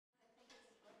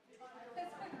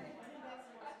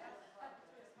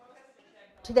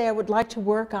Today I would like to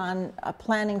work on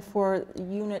planning for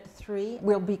Unit 3.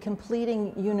 We'll be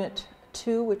completing Unit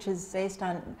 2, which is based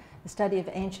on the study of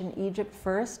ancient Egypt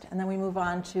first, and then we move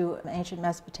on to ancient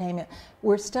Mesopotamia.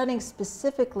 We're studying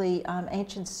specifically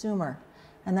ancient Sumer,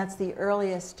 and that's the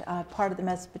earliest part of the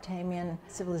Mesopotamian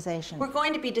civilization. We're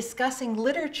going to be discussing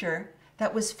literature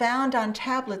that was found on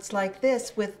tablets like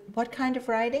this with what kind of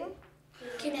writing?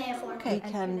 Cuneiform. We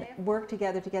can work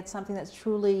together to get something that's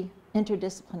truly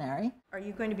interdisciplinary. Are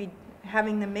you going to be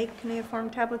having them make cuneiform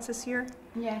tablets this year?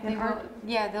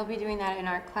 Yeah, they'll be doing that in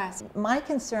our class. My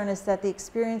concern is that the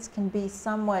experience can be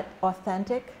somewhat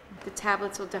authentic. The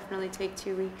tablets will definitely take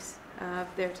 2 weeks of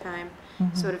their time,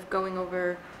 sort of going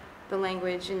over the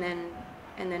language and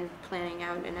then planning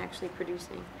out and actually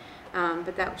producing.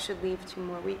 But that should leave 2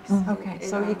 more weeks. Okay,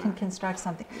 so you can construct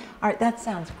something. All right, that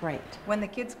sounds great. When the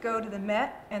kids go to the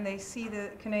Met and they see the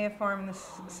cuneiform, the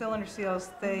cylinder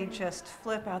seals, they just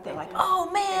flip out. They're like, oh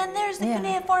man, there's the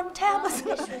cuneiform tablets.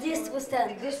 This was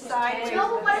the This side.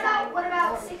 No, but what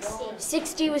about 60?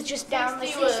 60 was just down the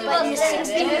 60 was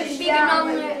 60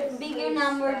 was bigger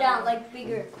number down, like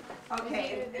bigger.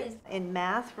 Okay. In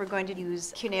math, we're going to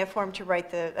use cuneiform to write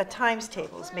the times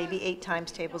tables, maybe 8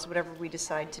 times tables, whatever we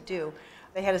decide to do.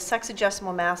 They had a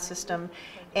sex-adjustable math system,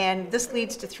 and this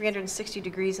leads to 360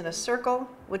 degrees in a circle,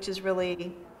 which is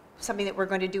really something that we're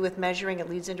going to do with measuring. It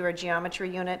leads into our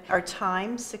geometry unit. Our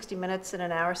time, 60 minutes in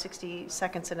an hour, 60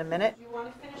 seconds in a minute. You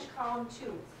want to finish column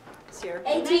 2? Sarah?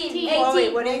 18.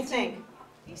 Chloe, what do you think?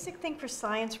 Basic thing for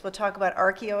science, we'll talk about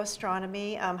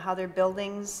archaeoastronomy, how their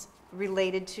buildings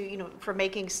related to, for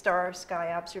making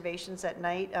sky observations at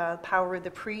night, power of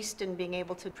the priest and being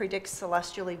able to predict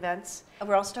celestial events.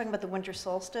 We're also talking about the winter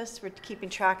solstice. We're keeping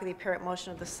track of the apparent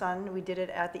motion of the sun. We did it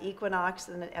at the equinox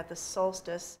and at the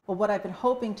solstice. Well, what I've been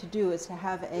hoping to do is to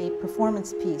have a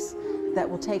performance piece that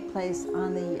will take place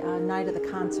on the night of the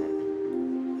concert.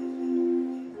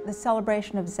 The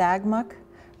celebration of Zagmuk,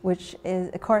 which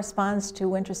corresponds to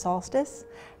winter solstice,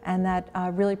 and that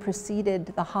really preceded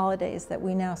the holidays that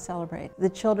we now celebrate. The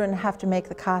children have to make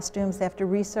the costumes, they have to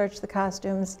research the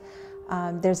costumes.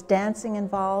 There's dancing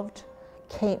involved.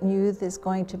 Kate Muth is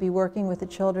going to be working with the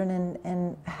children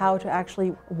in how to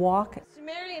actually walk.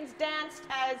 Sumerians danced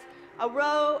as a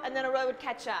row, and then a row would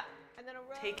catch up. And then a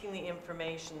row. Taking the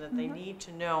information that they need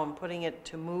to know and putting it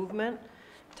to movement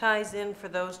ties in for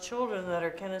those children that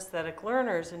are kinesthetic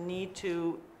learners and need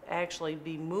to actually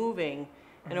be moving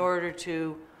in order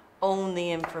to own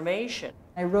the information.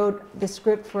 I wrote the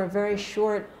script for a very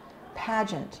short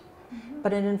pageant,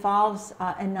 but it involves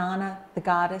Inanna, the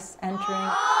goddess, entering.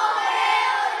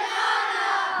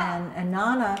 And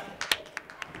Inanna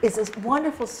is this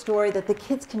wonderful story that the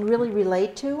kids can really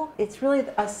relate to. It's really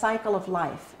a cycle of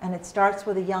life, and it starts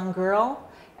with a young girl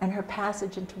and her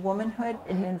passage into womanhood.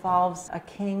 It involves a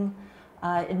king.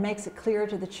 It makes it clear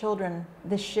to the children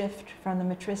the shift from the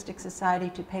matristic society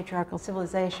to patriarchal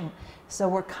civilization. So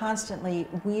we're constantly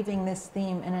weaving this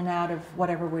theme in and out of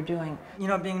whatever we're doing.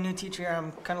 Being a new teacher,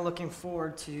 I'm kind of looking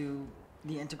forward to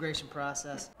the integration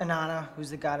process. Inanna,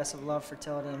 who's the goddess of love,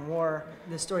 fertility, and war.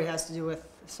 This story has to do with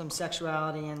some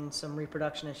sexuality and some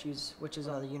reproduction issues, which is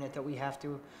another unit that we have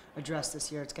to address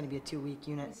this year. It's going to be a 2-week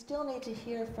unit. We still need to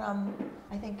hear from,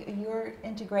 I think, your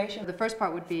integration. The first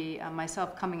part would be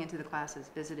myself coming into the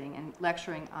classes, visiting, and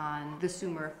lecturing on the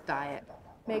Sumer diet.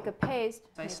 Make a paste.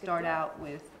 So I start out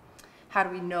with how do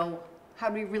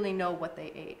we really know what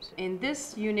they ate? In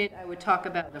this unit, I would talk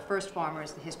about the first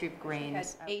farmers, the history of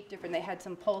grains. They had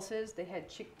some pulses, they had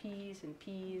chickpeas and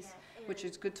peas, which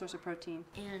is a good source of protein.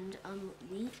 And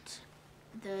wheat,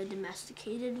 the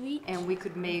domesticated wheat. And we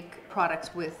could make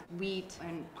products with wheat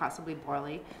and possibly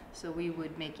barley. So we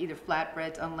would make either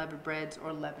flatbreads, unleavened breads,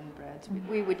 or leavened breads.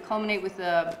 We would culminate with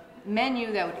a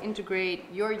menu that would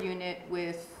integrate your unit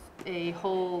with a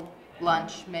whole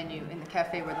lunch menu in the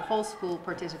cafe where the whole school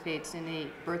participates in a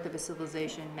birth of a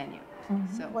civilization menu.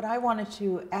 So what I wanted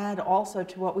to add also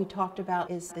to what we talked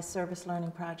about is the service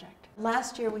learning project.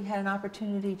 Last year we had an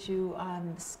opportunity to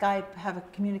Skype, have a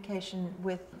communication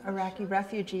with Iraqi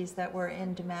refugees that were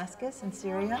in Damascus in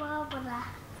Syria.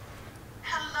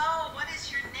 Hello, what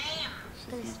is your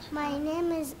name? My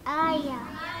name is Aya.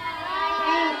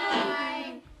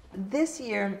 This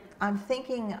year, I'm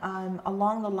thinking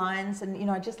along the lines, and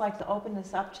I'd just like to open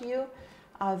this up to you,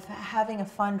 of having a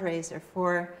fundraiser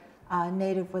for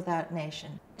Native Without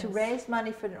Nation, to raise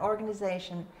money for an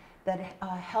organization that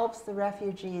helps the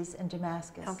refugees in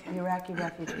Damascus, the Iraqi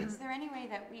refugees. Is there any way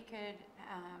that we could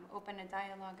open a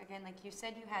dialogue again? Like you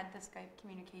said, you had the Skype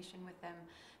communication with them,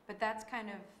 but that's kind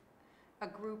of a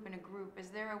group and a group, is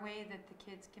there a way that the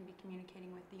kids can be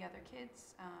communicating with the other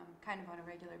kids kind of on a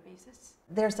regular basis?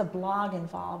 There's a blog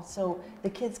involved, so the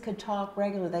kids could talk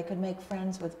regularly. They could make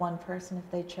friends with one person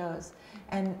if they chose.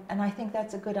 And I think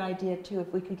that's a good idea too,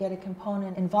 if we could get a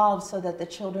component involved so that the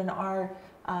children are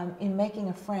in making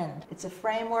a friend. It's a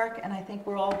framework, and I think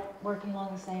we're all working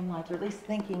along the same lines, or at least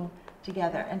thinking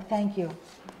together. And thank you.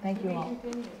 Thank you all.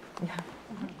 Yeah.